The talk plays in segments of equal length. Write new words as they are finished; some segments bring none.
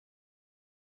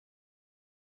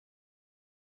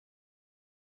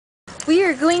We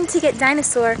are going to get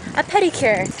Dinosaur a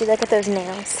pedicure. See, look at those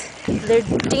nails. They're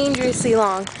dangerously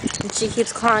long, and she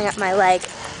keeps clawing at my leg,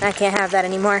 and I can't have that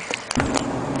anymore.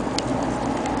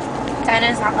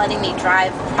 Dino's not letting me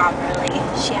drive properly.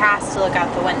 She has to look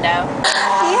out the window.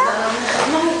 Yeah.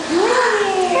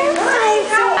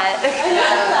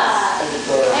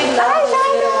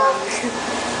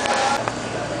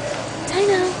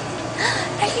 Dino,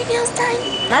 are your nails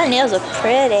done? My nails are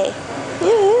pretty.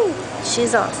 Woo.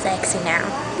 She's all sexy now.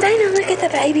 Dino, look at the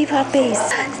baby puppies.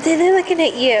 See, they're looking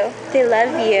at you. They love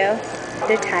you.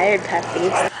 They're tired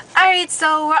puppies. Alright,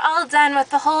 so we're all done with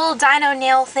the whole Dino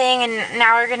nail thing, and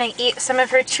now we're gonna eat some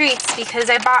of her treats because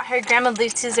I bought her Grandma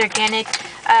Lucy's organic.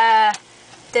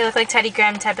 They look like Teddy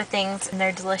Graham type of things, and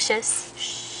they're delicious.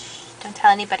 Shh, don't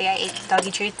tell anybody I ate doggy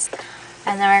treats.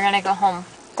 And then we're gonna go home.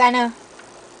 Dino,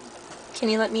 can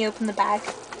you let me open the bag?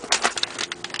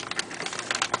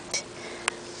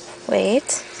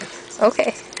 Wait.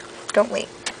 Okay. Don't wait.